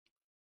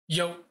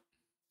Yo,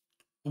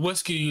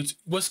 what's good,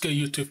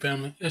 YouTube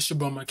family? It's your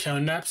boy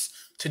Mickal Naps.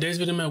 Today's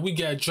video, man, we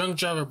got drunk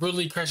driver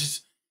brutally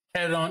crashes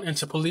head on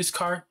into police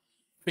car.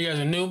 If you guys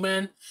are new,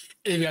 man,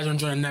 if you guys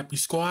want to join the Nappy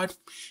Squad,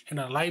 hit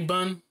that like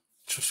button,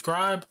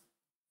 subscribe.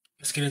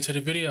 Let's get into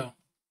the video.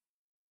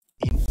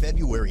 In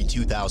February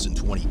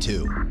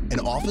 2022, an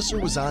officer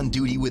was on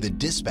duty with a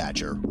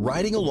dispatcher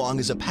riding along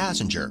as a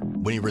passenger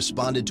when he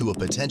responded to a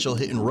potential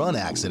hit-and-run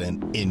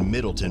accident in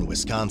Middleton,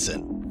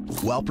 Wisconsin.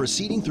 While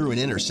proceeding through an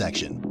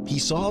intersection, he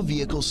saw a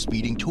vehicle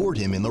speeding toward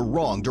him in the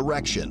wrong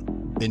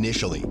direction.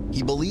 Initially,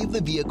 he believed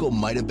the vehicle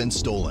might have been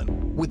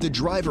stolen, with the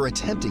driver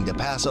attempting to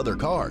pass other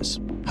cars.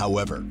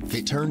 However,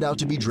 it turned out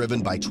to be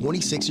driven by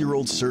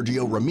 26-year-old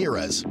Sergio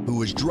Ramirez, who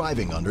was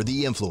driving under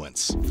the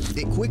influence.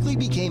 It quickly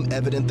became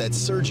evident that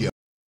Sergio...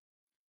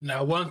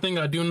 Now, one thing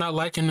I do not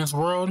like in this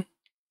world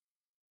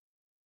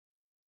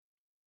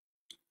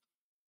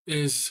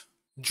is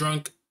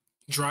drunk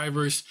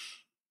drivers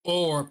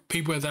or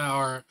people that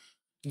are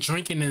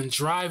drinking and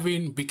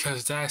driving,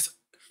 because that's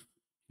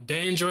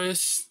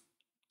dangerous,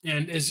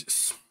 and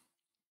it's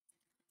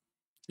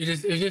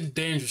just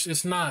dangerous.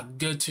 It's not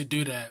good to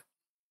do that.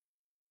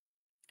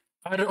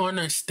 I don't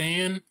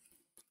understand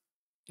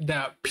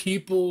that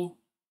people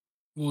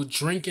will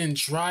drink and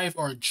drive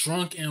or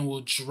drunk and will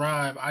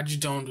drive. I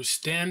just don't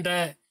understand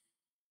that.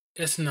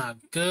 It's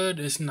not good.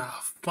 It's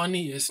not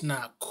funny. It's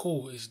not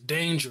cool. It's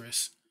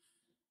dangerous.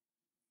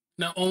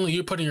 Not only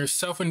you're putting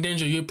yourself in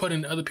danger, you're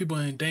putting other people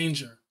in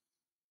danger.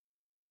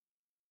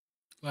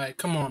 Like,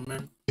 come on,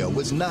 man.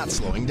 Was not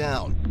slowing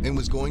down and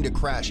was going to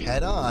crash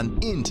head-on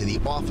into the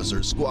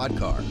officer's squad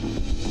car.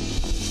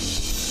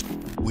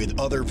 With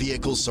other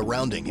vehicles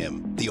surrounding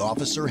him, the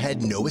officer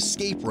had no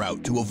escape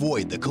route to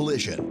avoid the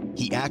collision.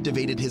 He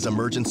activated his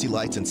emergency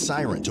lights and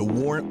siren to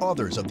warn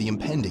others of the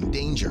impending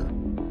danger.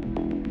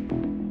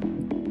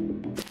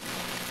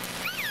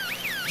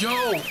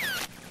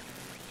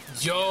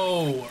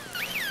 Yo!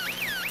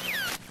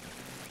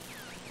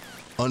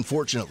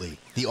 Unfortunately,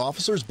 the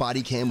officer's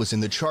body cam was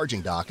in the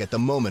charging dock at the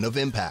moment of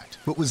impact,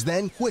 but was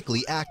then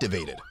quickly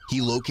activated.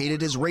 He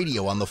located his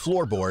radio on the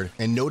floorboard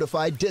and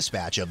notified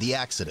dispatch of the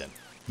accident.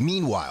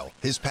 Meanwhile,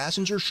 his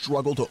passenger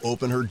struggled to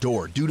open her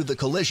door due to the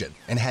collision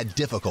and had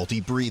difficulty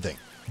breathing.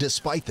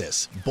 Despite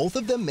this, both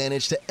of them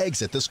managed to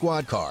exit the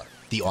squad car.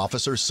 The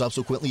officer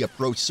subsequently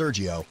approached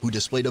Sergio, who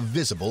displayed a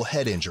visible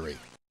head injury.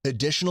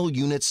 Additional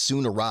units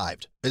soon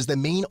arrived as the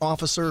main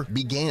officer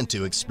began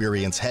to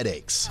experience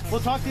headaches. We'll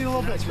talk to you in a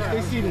little bit.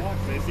 Stay seated.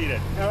 Stay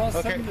seated.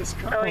 Okay.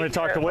 Want to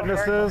talk to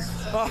witnesses?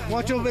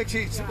 Watch your big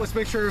sheets. Let's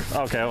make sure.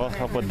 Okay, we'll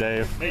help with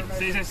Dave. Hey,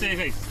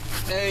 stay.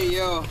 Hey,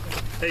 yo.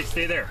 Hey,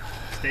 stay there.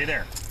 Stay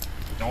there.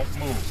 Don't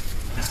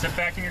move. Just sit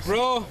back in your seat.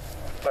 Bro,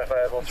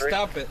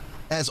 stop it.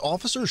 As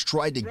officers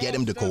tried to get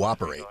him to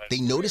cooperate, they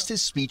noticed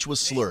his speech was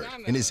slurred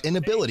and his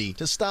inability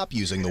to stop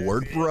using the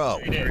word bro.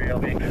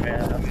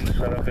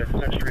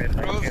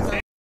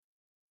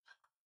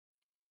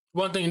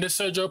 One thing, this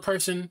Sergio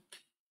person,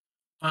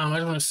 I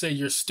just want to say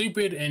you're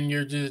stupid and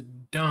you're just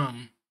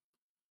dumb.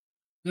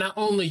 Not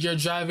only you're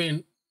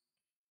driving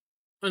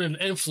under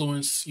the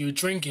influence, you're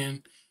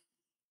drinking,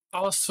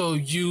 also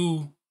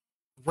you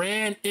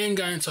ran and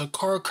got into a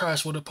car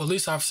crash with a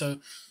police officer.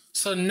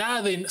 So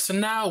now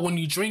when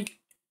you drink,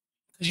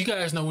 because you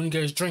guys know when you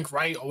guys drink,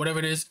 right, or whatever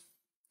it is,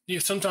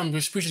 sometimes your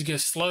speeches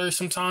get slurred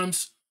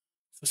sometimes.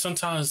 So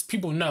sometimes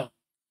people know.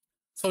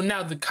 So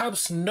now the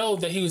cops know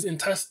that he was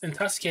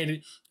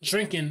intoxicated,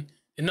 drinking.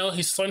 They know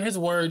he's slurring his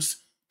words.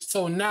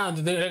 So now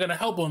they're going to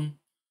help him.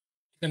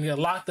 He's going to get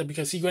locked up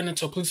because he ran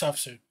into a police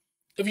officer.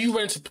 If you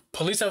ran into a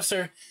police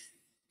officer,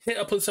 hit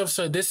a police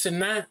officer, this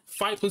and that,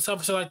 fight a police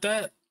officer like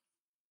that,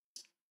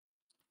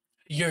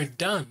 you're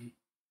done.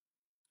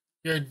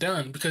 You're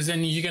done, because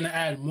then you're going to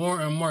add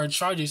more and more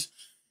charges.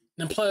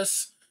 And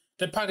plus,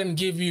 they're probably going to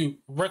give you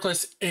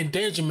reckless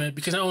endangerment,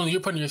 because not only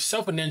you're putting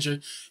yourself in danger,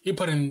 you're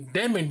putting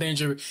them in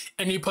danger,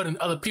 and you're putting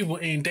other people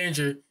in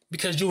danger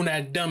because you want to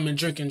act dumb and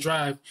drink and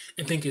drive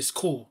and think it's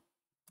cool.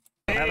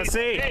 Have a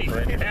seat. Hey,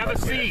 have a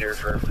seat.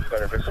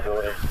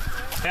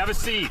 Have a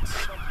seat.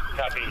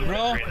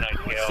 Bro,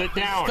 Sit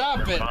down.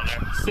 stop it.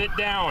 Sit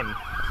down.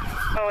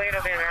 Oh, wait,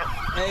 okay, now.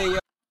 Hey, yo.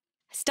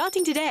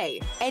 Starting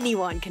today,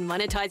 anyone can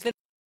monetize with.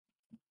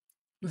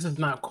 This is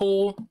not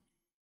cool.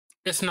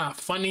 It's not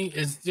funny.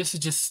 This is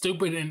just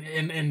stupid,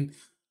 and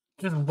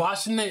just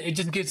watching it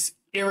just gets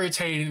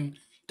irritating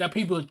that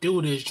people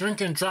do this.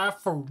 Drink and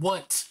drive for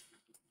what?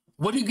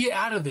 What do you get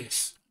out of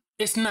this?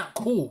 It's not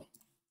cool.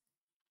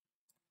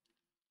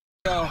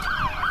 Yo.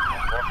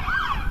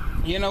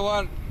 You know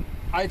what?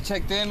 I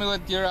checked in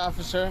with your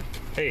officer.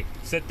 Hey,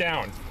 sit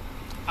down.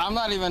 I'm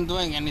not even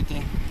doing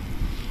anything.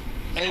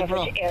 Hey,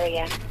 bro.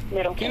 Area,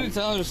 Can you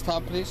tell him to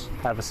stop, please?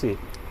 Have a seat.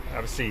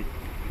 Have a seat.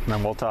 And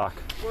then we'll talk.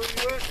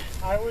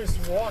 I was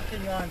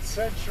walking on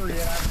Century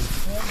and I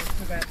was pointing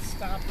to that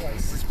stoplight.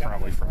 It's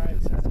probably from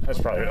That's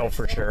probably, oh,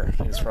 for sure.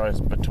 It's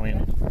probably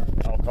between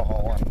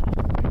alcohol and...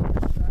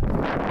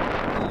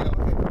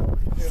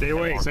 Stay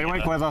awake. Stay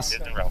awake with us.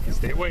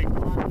 Stay awake.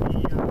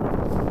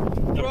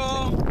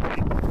 Bro.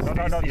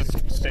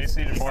 just stay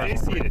seated. Stay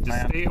seated.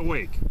 Just stay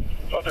awake.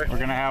 Okay. We're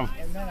gonna have.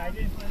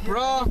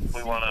 Bro,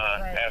 we want to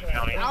ask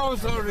county. I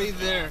was already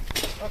there.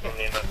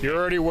 You're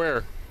already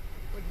where?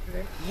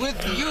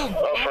 With you.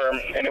 Affirm.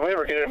 Anyway,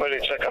 we're getting everybody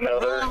to check on the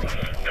other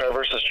car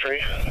versus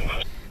tree.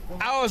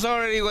 I was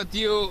already with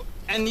you,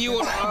 and you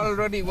were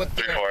already with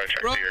the. Before I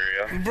checked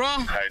the area. Bro.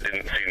 I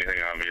didn't see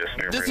anything obvious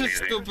near This is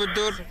stupid,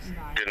 dude.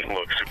 Didn't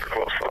look super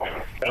close though.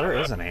 Where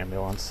is an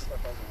ambulance?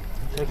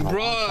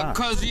 Bro,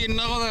 cause you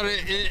know that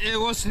it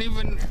wasn't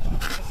even.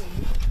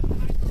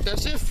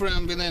 That's it for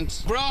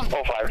ambulance, bro.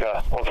 05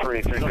 to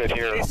 03, 3 good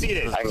here.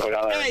 I can go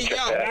down there. Hey,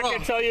 yo, bro. I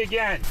can tell you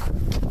again.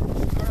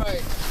 All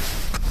right.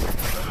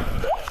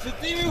 So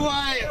tell me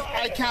why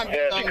I can't be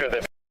done.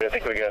 Because I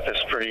think we got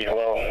this pretty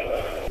well.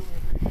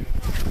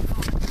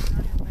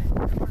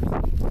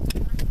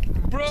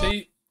 Bro.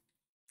 See,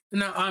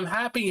 now I'm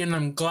happy and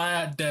I'm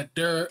glad that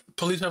their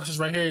police officers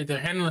right here, they're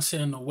handling this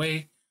in a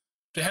way.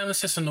 They're handling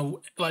this in a,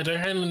 like, they're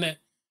handling it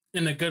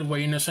in a good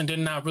way, you know, so they're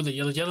not really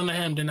yelling at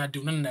him, they're not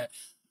doing none of that.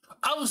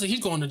 Obviously, he's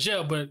going to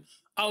jail, but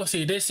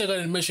obviously, they still got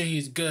to make sure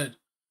he's good.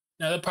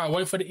 Now, they're probably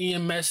waiting for the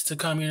EMS to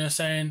come, you know what I'm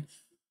saying,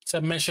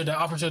 to make sure the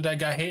officer that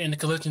got hit in the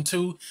collision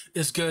too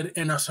is good,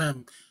 and that's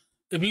him.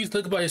 If you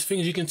look about his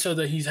fingers, you can tell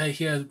that he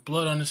has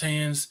blood on his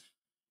hands,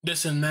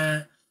 this and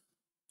that,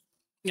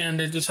 and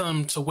they just tell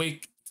him to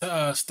wake,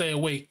 stay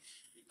awake.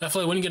 I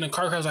feel like when you get in a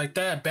car crash like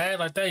that, bad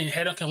like that, and you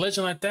head on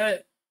collision like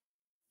that,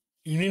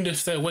 you need to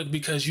stay awake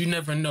because you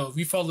never know. If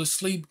you fall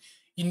asleep,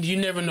 you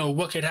never know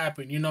what could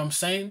happen, you know what I'm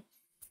saying?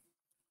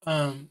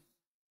 But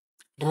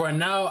right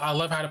now, I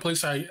love how the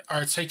police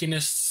are taking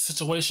this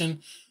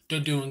situation.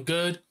 They're doing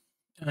good.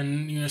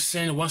 And, you know,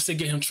 saying once they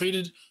get him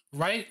treated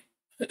right,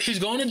 he's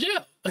going to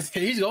jail.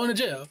 He's going to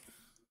jail.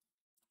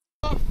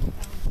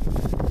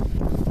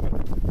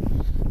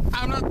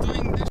 I'm not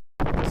doing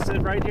this.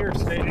 Sit right here.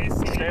 Stay warm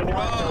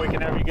so we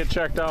can have you get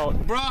checked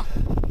out. Bro,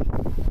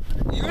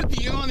 you're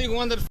the only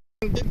one that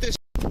did this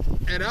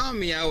and ran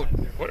me out.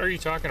 What are you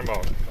talking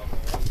about?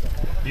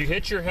 You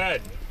hit your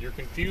head. You're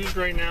confused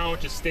right now.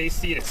 Just stay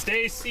seated.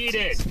 Stay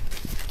seated.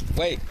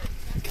 Wait.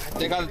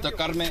 Deja de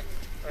tocarme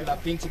la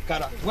pinche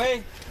cara.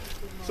 Wait.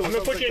 So I'm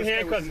gonna put you in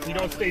handcuffs if you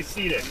don't stay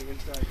seated.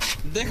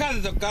 Deja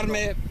de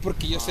tocarme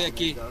porque yo estoy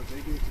aquí.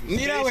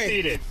 Mira, stay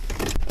seated.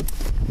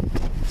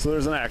 So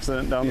there's an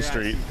accident down the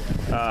street.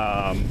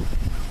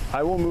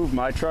 I will move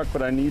my truck,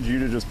 but I need you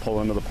to just pull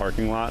into the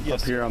parking lot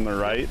up here on the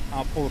right.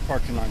 I'll pull the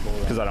parking lot and go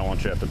around. Because I don't want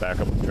you to have to back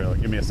up with the trailer.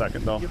 Give me a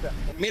second, though.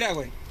 Mira,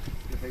 güey.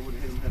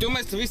 Tú me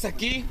estuviste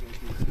aquí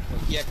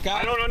y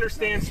acá. I don't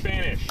understand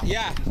Spanish.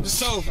 Yeah,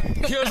 so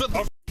here's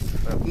what.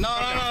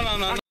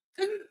 No.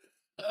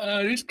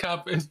 This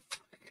cop is.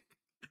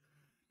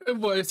 That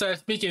boy started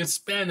speaking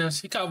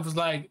Spanish. The cop was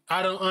like,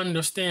 I don't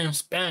understand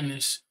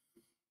Spanish.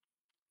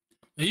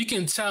 And you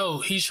can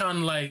tell he's trying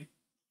to, like,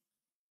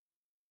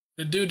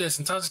 the dude that's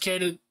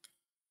intoxicated,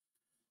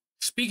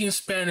 speaking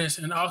Spanish,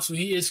 and also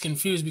he is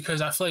confused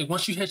because I feel like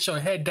once you hit your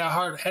head that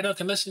hard, head on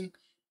collision,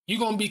 you're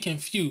going to be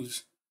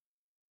confused.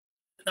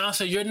 And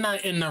also, you're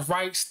not in the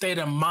right state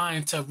of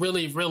mind to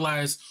really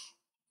realize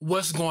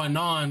what's going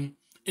on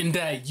and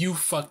that you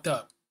fucked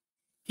up.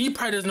 He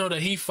probably doesn't know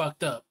that he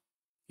fucked up.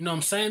 You know what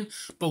I'm saying?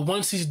 But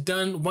once he's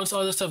done, once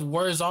all this stuff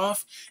wears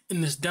off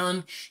and it's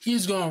done,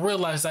 he's going to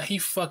realize that he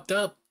fucked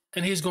up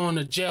and he's going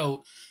to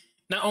jail.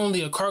 Not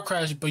only a car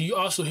crash, but you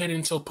also hit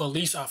into a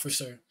police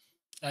officer.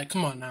 Like,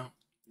 come on now.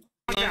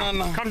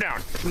 No. Come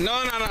down. No.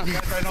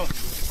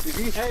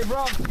 Hey,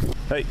 bro.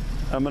 Hey,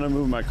 I'm going to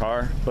move my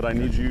car, but I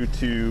need you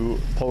to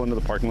pull into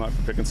the parking lot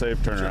for Pick and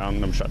Save, turn around,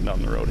 and I'm shutting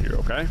down the road here,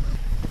 okay?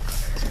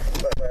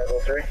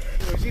 Hey,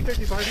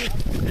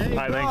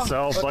 I think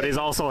so, but he's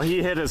also,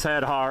 he hit his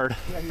head hard.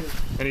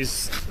 And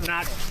he's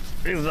not.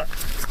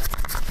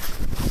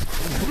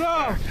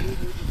 Bro.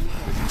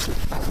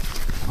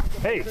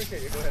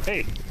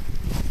 Hey.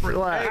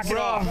 Relax. Hey,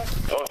 bro.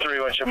 03,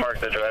 why don't you mark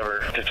the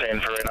driver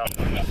detained for right now?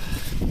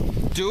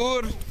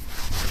 Dude.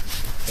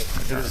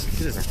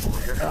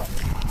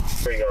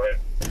 There you go, ahead.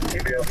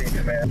 EPLP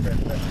command.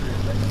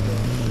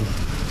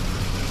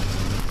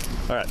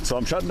 All right, so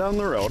I'm shutting down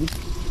the road.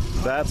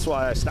 That's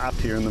why I stopped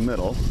here in the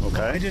middle,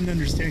 okay? I didn't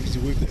understand because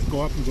you would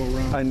go up and go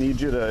around. I need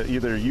you to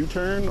either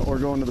U-turn or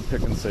go into the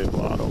Pick and Save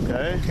lot,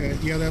 okay? Okay,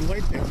 yeah, that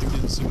light back there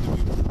didn't seem to be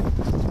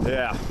working.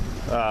 Yeah,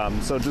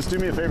 so just do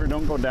me a favor,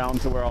 don't go down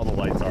to where all the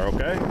lights are,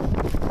 okay?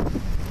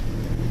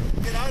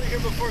 Get out of here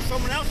before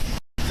someone else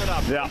it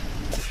up. Yeah.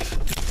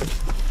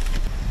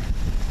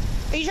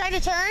 Are you trying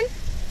to turn?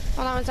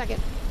 Hold on 1 second.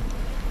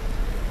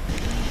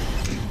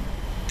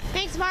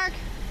 Thanks, Mark.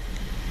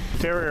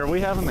 Terry, are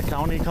we having the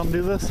county come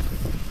do this?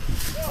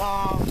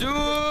 Dude.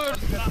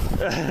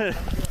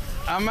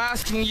 I'm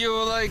asking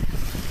you, like,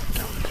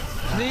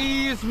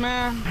 please,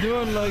 man.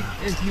 Dude, like,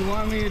 if you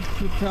want me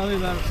to tell you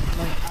that,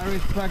 like, I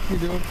respect you,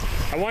 dude.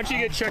 I want you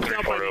to get checked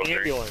out by the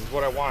ambulance.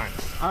 What I want.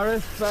 I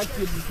respect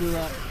you to do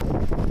that.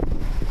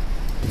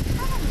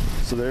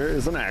 So there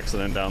is an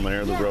accident down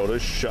there. The road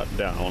is shut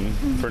down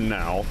for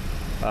now.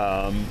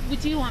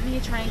 Would you want me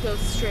to try and go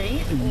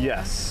straight?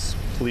 Yes.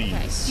 please.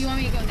 Okay. Do you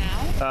want me to go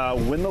now?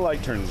 When the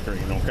light turns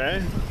green,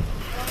 okay?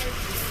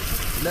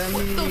 Let me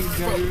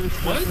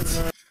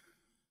What?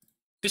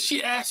 Did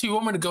she ask you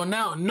want me to go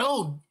now?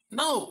 No.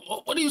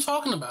 What are you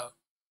talking about?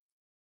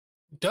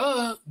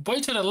 Duh.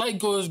 Wait till the light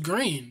goes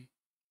green.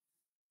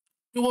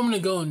 You want me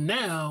to go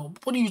now?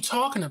 What are you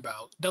talking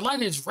about? The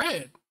light is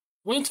red.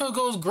 Wait until it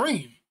goes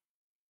green.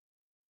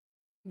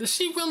 Did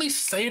she really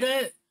say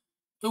that?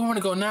 We want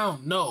to go now?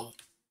 No.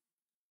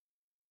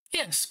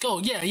 Yes, go.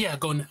 Yeah,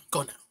 go now.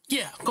 Go now.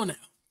 Yeah, go now.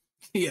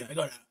 Yeah,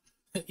 go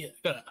now. Yeah,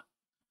 go now.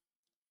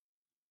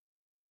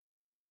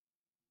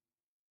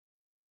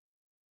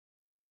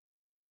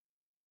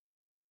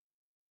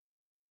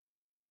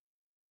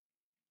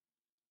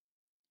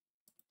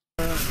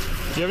 Do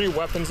you have any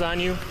weapons on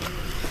you?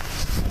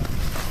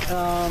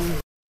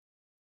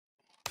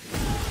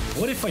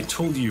 What if I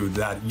told you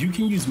that you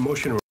can use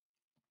motion?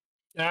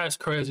 That's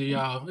crazy,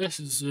 y'all. This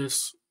is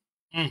just.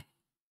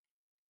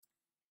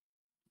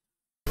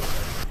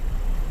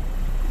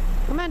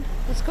 Come on,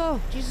 let's go.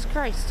 Jesus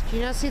Christ. Do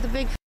you not see the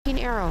big f***ing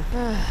arrow? Do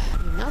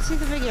you not see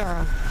the big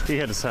arrow? He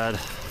hit his head.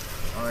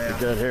 Oh, yeah. You're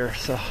good here,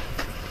 so.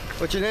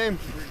 What's your name?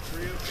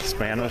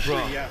 Spanish.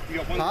 Yeah, you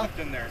got one left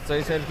in there. So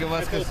he said, give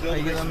us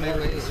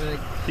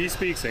He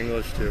speaks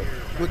English too.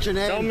 What's your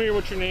name? Tell me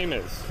what your name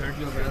is.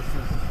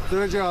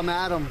 Sergio, I'm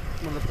Adam.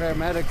 One of the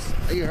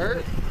paramedics. Are you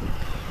hurt?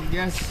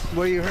 Yes.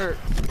 Where you hurt?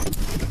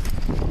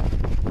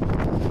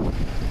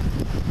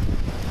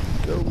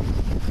 Go.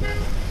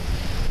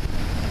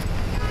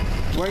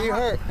 Where you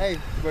hurt? Hey,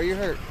 where you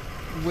hurt?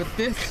 With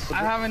this, I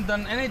haven't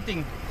done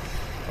anything.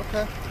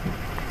 Okay.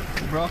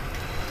 Bro.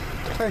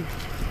 Hey,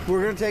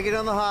 we're gonna take it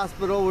in the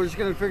hospital. We're just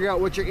gonna figure out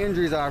what your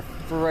injuries are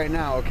for right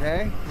now,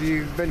 okay? Have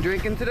you been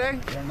drinking today?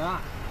 You're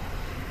not.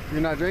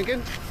 You're not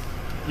drinking?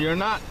 You're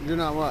not. You're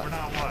not what? We're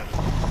not what?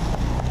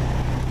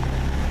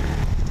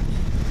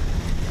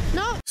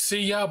 No.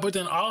 See, y'all, but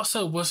then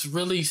also what's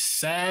really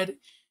sad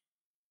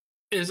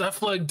is I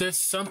feel like there's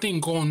something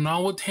going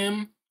on with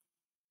him,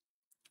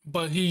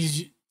 but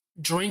he's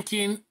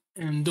drinking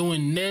and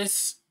doing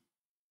this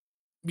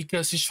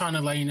because he's trying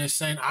to, like,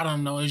 saying, I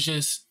don't know, it's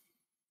just,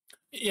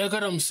 yeah, I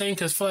got what I'm saying,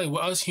 because I feel like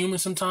with us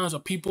humans sometimes, or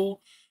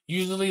people,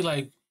 usually,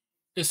 like,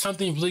 there's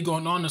something really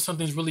going on, or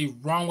something's really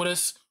wrong with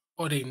us,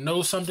 or they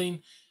know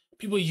something,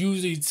 people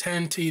usually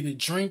tend to either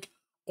drink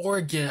or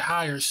get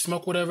high or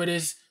smoke, whatever it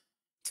is,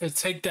 to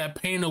take that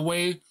pain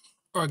away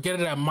or get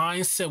to that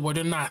mindset where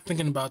they're not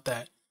thinking about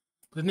that.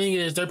 The thing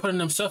is, they're putting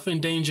themselves in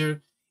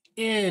danger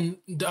and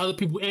the other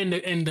people in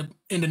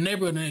the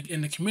neighborhood,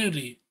 in the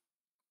community.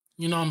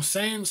 You know what I'm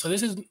saying? So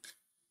this is,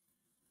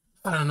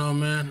 I don't know,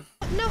 man.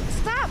 No,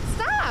 stop.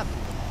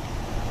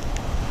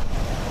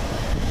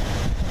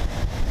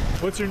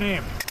 What's your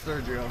name?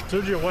 Sergio.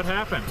 Sergio, what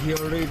happened? He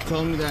already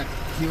told me that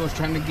he was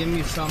trying to give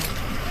me some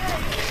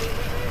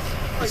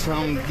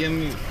give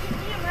me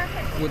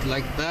with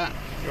like that.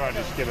 You want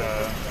to just get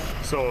a...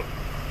 So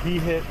he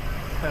hit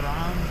head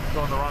on,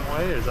 going the wrong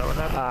way? Is that what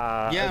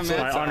happened? Yeah,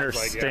 man. My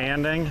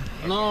understanding. Like,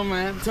 yeah. No,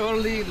 man.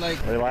 Totally,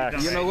 like...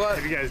 Relax. You know what?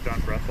 Have you guys done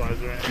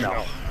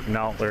breathalyzer?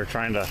 No, they're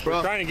trying to...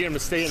 We're trying to get him to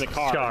stay in the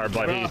car.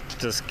 But he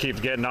just keeps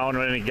getting out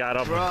and he got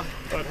up. Bro.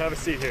 But have a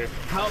seat here.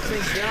 Help me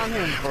down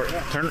here.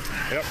 Turn.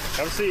 Yep,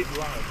 have a seat.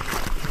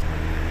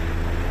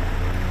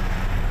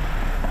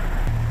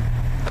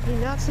 Do you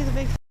not see the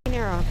big f***ing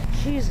arrow?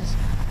 Jesus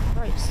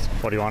Christ.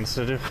 What do you want us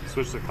to do?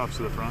 Switch the cuffs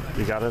to the front.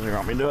 You got it? You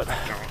want me to do it? No,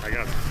 I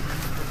got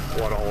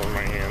blood all over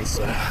my hands.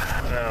 So.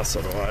 Yeah,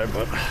 so do I,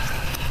 but...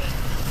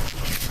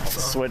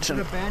 Switching.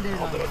 Put a Band-Aid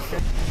on it.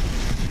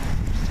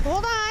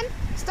 Hold on.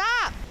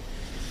 Stop.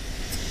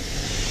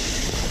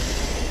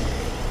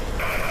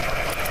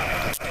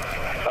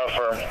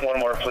 For one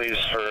more, please,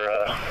 for,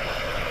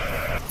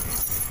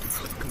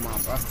 Come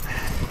on, bro.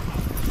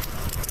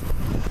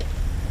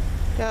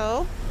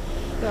 Go.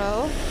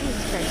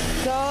 Jesus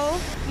Christ. Go.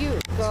 You.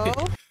 Go.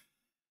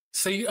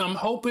 See, I'm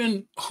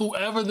hoping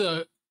whoever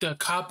the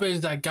cop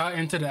is that got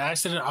into the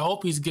accident, I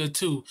hope he's good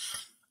too.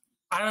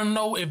 I don't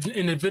know if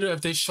in the video,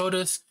 if they showed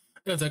us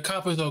if the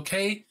cop is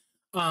okay.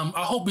 I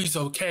hope he's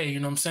okay, you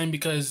know what I'm saying?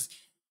 Because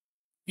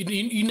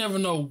you never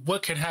know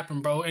what could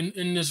happen, bro.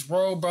 In this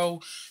world,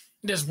 bro,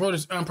 this world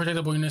is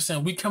unpredictable, you know what I'm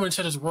saying? We come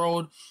into this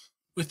world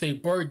with a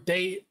birth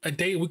date,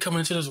 we come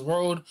into this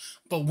world,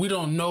 but we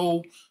don't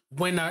know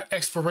when our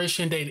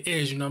expiration date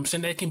is, you know what I'm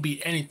saying? That can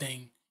be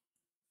anything.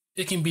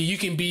 It can be, you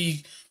can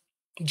be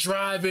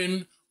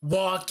driving,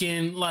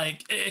 walking,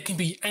 like, it can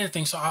be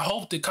anything. So I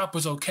hope the cop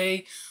was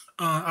okay.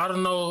 I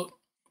don't know.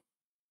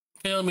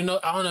 I don't know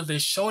if they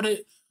showed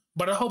it,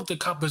 but I hope the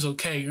cop is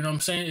okay. You know what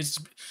I'm saying? It's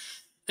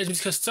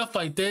because stuff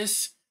like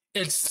this,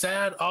 it's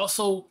sad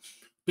also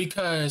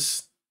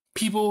because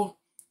people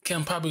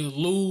can probably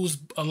lose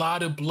a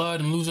lot of blood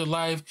and lose their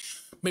life.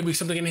 Maybe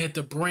something can hit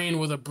the brain,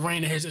 where the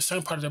brain hits a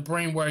certain part of the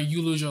brain where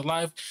you lose your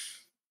life.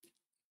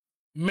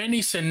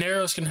 Many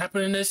scenarios can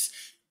happen in this,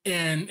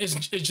 and it's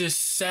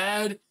just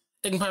sad.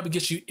 It can probably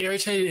get you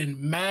irritated and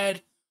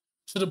mad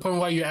to the point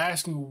where you're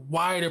asking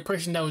why the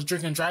person that was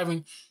drinking and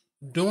driving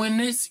doing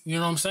this. You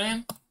know what I'm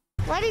saying?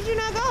 Why did you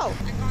not go?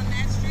 Like on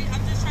that street,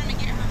 I'm just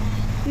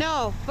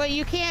No, but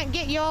you can't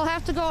get, you'll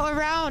have to go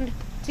around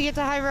to get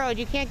to High Road.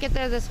 You can't get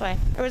there this way.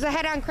 There was a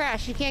head-on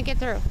crash. You can't get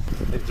through.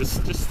 Hey,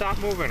 just stop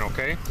moving,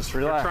 okay? Just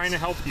relax. We're trying to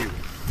help you.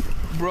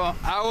 Bro,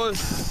 I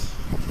was...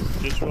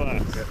 Just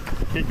relax.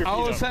 Kick your feet I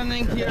was up.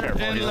 standing here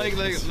and like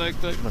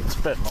the... I'm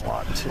spitting a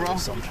lot too. Bro.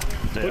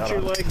 Put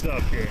your legs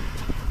up here.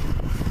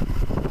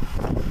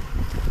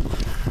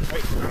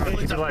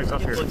 Put your legs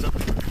up here.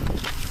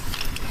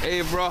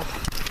 Hey, bro.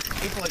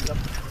 Keep your legs up.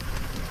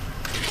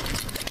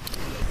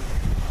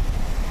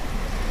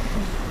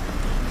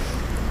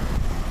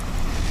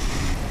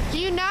 Do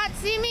you not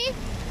see me?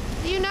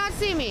 Do you not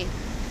see me?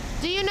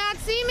 Do you not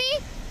see me?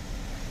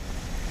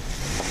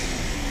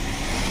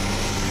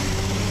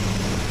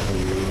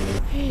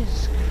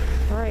 Jesus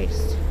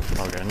Christ.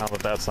 Okay, now that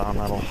that's on,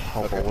 that'll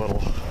help a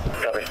little.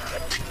 Copy.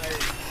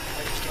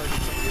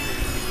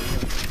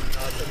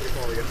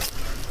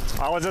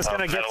 I was just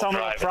gonna get some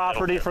of the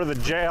property for the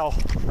jail,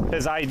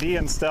 his ID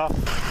and stuff.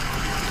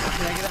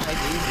 Can I get an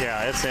ID?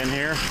 Yeah, it's in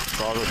here,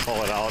 so I'll just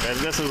pull it out. And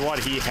this is what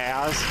he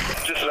has.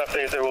 Just an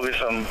update, there will be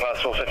some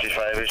possible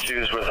 55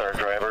 issues with our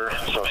driver,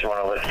 so if you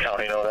want to let the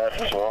county know that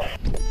as well.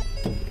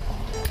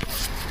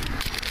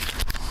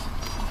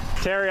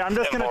 Terry, I'm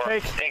just gonna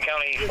take.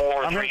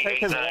 I'm gonna take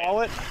his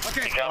wallet.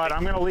 Okay. But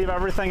I'm gonna leave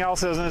everything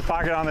else that's in his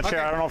pocket on the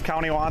chair. I don't know if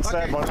county wants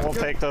that, but we'll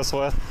take this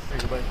with.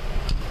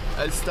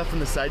 Stuff in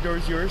the side door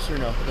is yours or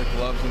no? The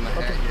gloves and the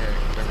hat,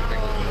 yeah.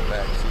 Everything in the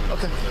back seat.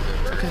 Okay.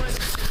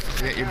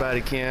 You got your body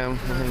cam.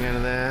 We'll hang on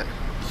to that.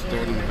 Throw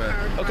it in the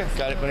back. Okay,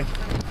 got it, buddy.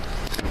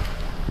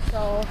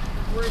 So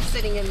we're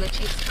sitting in the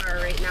chief's car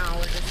right now.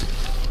 We're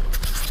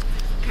just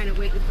kind of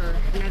waiting for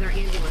another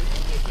ambulance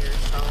to get here.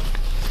 So,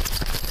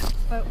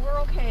 but we're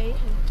okay.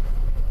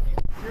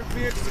 Your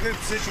vehicle's in a good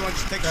position. Why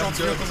don't you take Sean's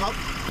vehicles up?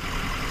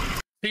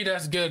 See,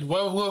 that's good.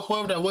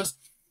 Whoever that was,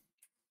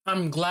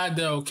 I'm glad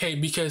they're okay,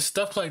 because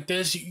stuff like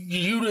this,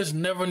 you just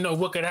never know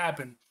what could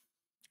happen.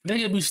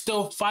 They could be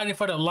still fighting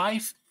for their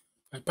life,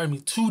 like probably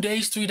 2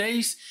 days, 3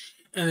 days,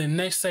 and then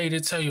next day they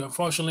tell you,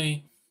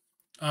 unfortunately,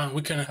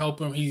 we couldn't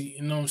help him.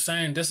 You know what I'm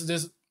saying? This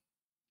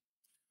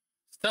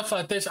stuff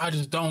like this, I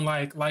just don't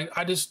like. Like,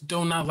 I just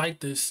do not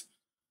like this.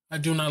 I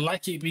do not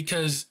like it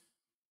because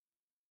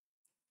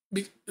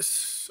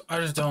I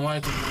just don't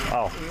like it.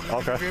 Oh,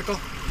 okay. Vehicle?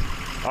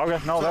 Okay,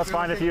 no, that's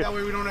fine if you. That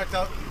way we don't have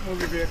to move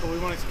your vehicle. We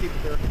want to keep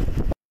it there.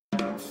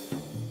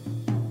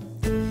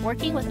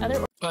 Working with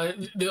other.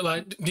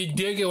 Do you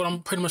get what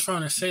I'm pretty much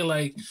trying to say?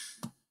 Like,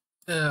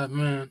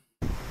 man.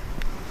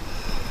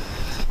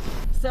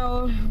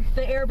 So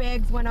the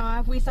airbags went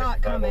off. We saw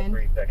it coming,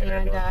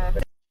 and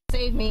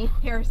saved me.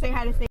 Here, say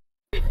hi to Save.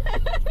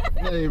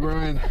 Hey,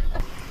 Brian.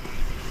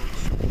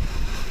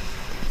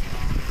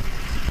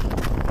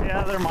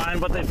 Yeah, they're mine,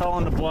 but they fell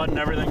into blood and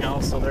everything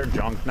else, so they're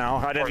junk now.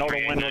 I didn't know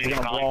the wind was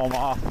going to blow them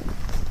off.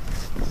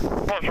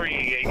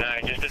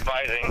 4389, just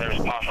advising there's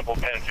possible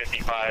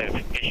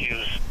 1055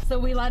 issues. So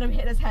we let him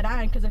hit his head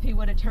on, because if he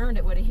would have turned,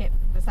 it would have hit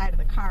the side of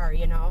the car,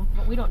 you know.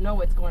 But we don't know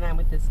what's going on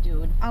with this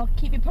dude. I'll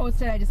keep you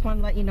posted. I just want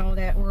to let you know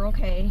that we're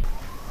okay.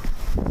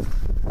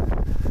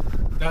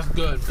 That's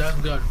good. That's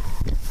good.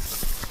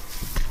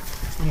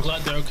 I'm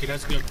glad they're okay.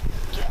 That's good.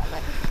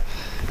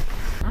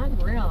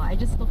 Unreal. I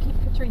just still keep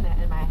picturing that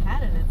in my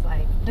head, and it's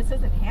like, this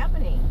isn't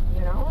happening,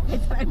 you know?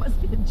 It's, I must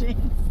be a jinx.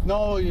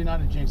 No, you're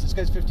not a jinx. This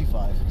guy's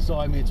 55. So,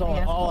 I mean, it's all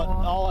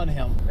on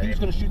him. He was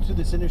going to shoot through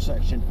this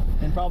intersection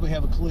and probably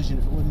have a collision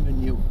if it wouldn't have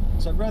been you.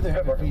 So I'd rather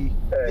have it be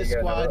this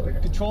squad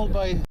controlled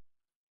by...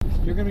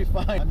 You're going to be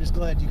fine. I'm just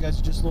glad you guys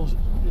are just a little...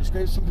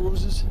 scraped some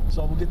bruises.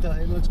 So we'll get the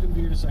ambulance going to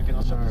be here in a second.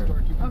 I'll shut this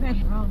door.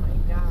 Okay. Oh, my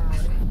God.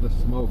 The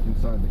smoke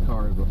inside the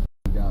car is what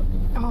got me.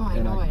 Oh, I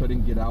know I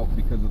couldn't get out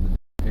because of the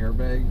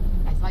airbag.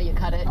 I saw you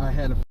cut it. I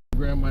had to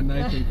grab my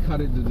knife and cut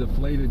it to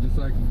deflate it just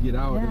so I could get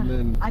out, and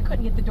then I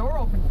couldn't get the door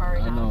open far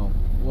enough. I know.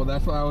 Well,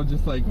 that's why I was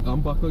just like,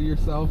 unbuckle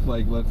yourself,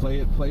 like let's play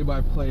it play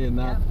by play and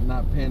not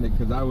panic,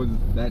 because I was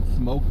that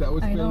smoke that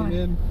was filling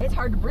in. It's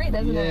hard to breathe,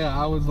 isn't it? Yeah,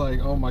 I was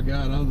like, oh my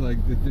God. I was like,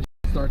 if this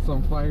starts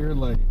on fire,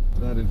 like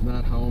that is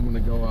not how I'm gonna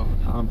go out.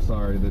 I'm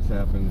sorry this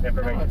happened. Do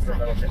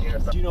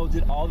you know,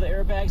 did all the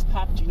airbags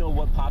pop? Do you know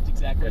what popped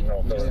exactly?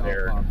 All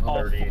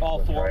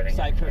four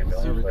side curtains?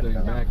 Everything,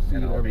 back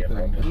seat,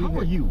 everything. How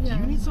are you? Do you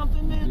need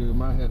something, man? Dude,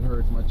 my head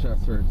hurts, my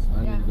chest hurts.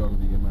 I need to go to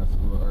the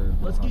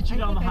EMS. Let's get you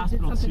down the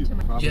hospital too.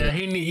 Yeah,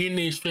 he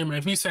needs treatment.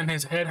 If he's saying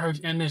his head hurts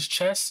and his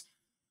chest,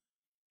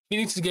 he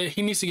needs to get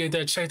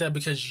that checked out,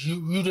 because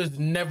you just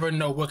never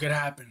know what could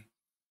happen.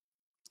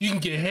 You can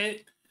get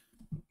hit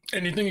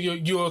and you think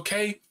you're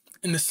okay,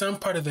 in the some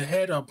part of the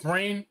head or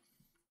brain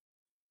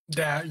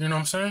that, you know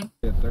what I'm saying?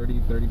 Yeah, 30,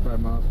 35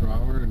 miles per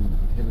hour and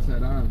hit his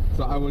head on.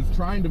 So I was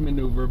trying to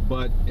maneuver,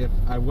 but if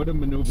I would have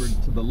maneuvered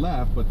to the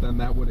left, but then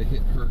that would have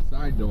hit her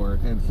side door.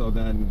 And so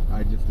then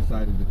I just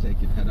decided to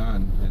take it head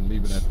on and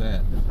leave it at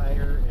that. The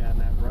tire and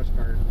that brush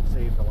guard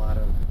saved a lot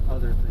of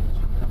other things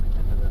from coming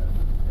into the here.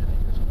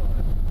 So it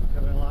could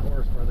have been a lot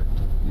worse, brother.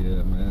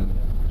 Yeah, man.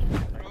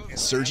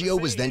 Sergio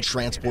was then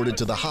transported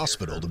to the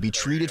hospital to be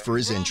treated for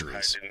his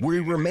injuries, where he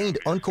remained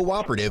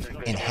uncooperative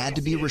and had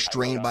to be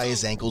restrained by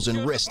his ankles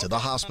and wrists to the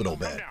hospital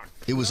bed.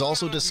 It was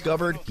also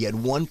discovered he had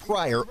one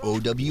prior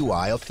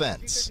OWI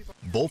offense.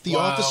 Both the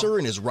officer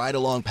and his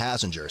ride-along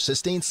passenger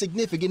sustained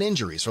significant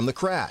injuries from the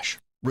crash,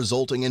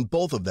 resulting in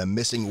both of them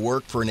missing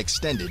work for an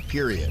extended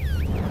period.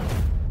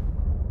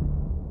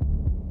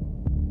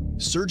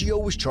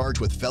 Sergio was charged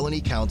with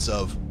felony counts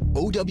of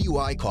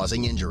OWI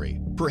causing injury,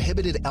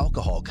 prohibited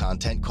alcohol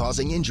content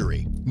causing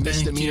injury,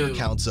 misdemeanor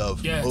counts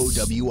of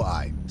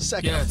OWI,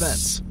 second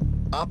offense,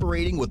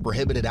 operating with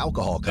prohibited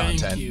alcohol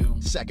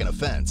content, second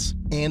offense,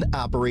 and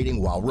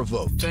operating while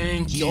revoked.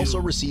 He also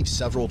received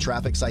several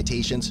traffic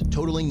citations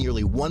totaling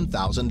nearly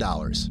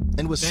 $1,000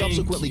 and was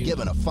subsequently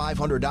given a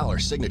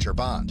 $500 signature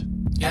bond.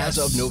 As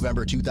of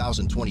November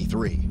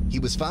 2023, he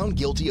was found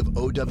guilty of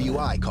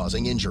OWI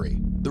causing injury.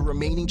 The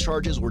remaining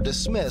charges were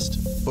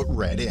dismissed, but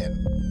read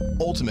in.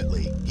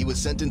 Ultimately, he was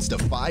sentenced to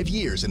 5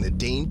 years in the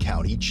Dane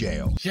County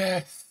Jail.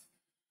 Yes.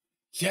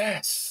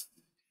 Yes.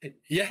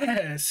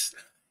 Yes.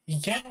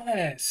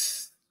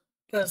 Yes.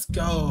 Let's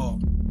go.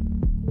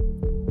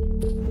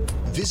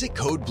 Visit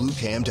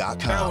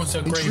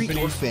codebluecam.com and treat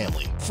your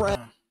family,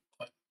 friend.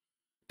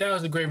 That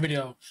was a great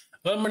video.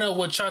 Let me know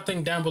what y'all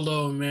think down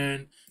below,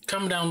 man.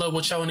 Comment down below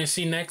what y'all want to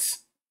see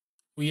next.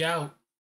 We out.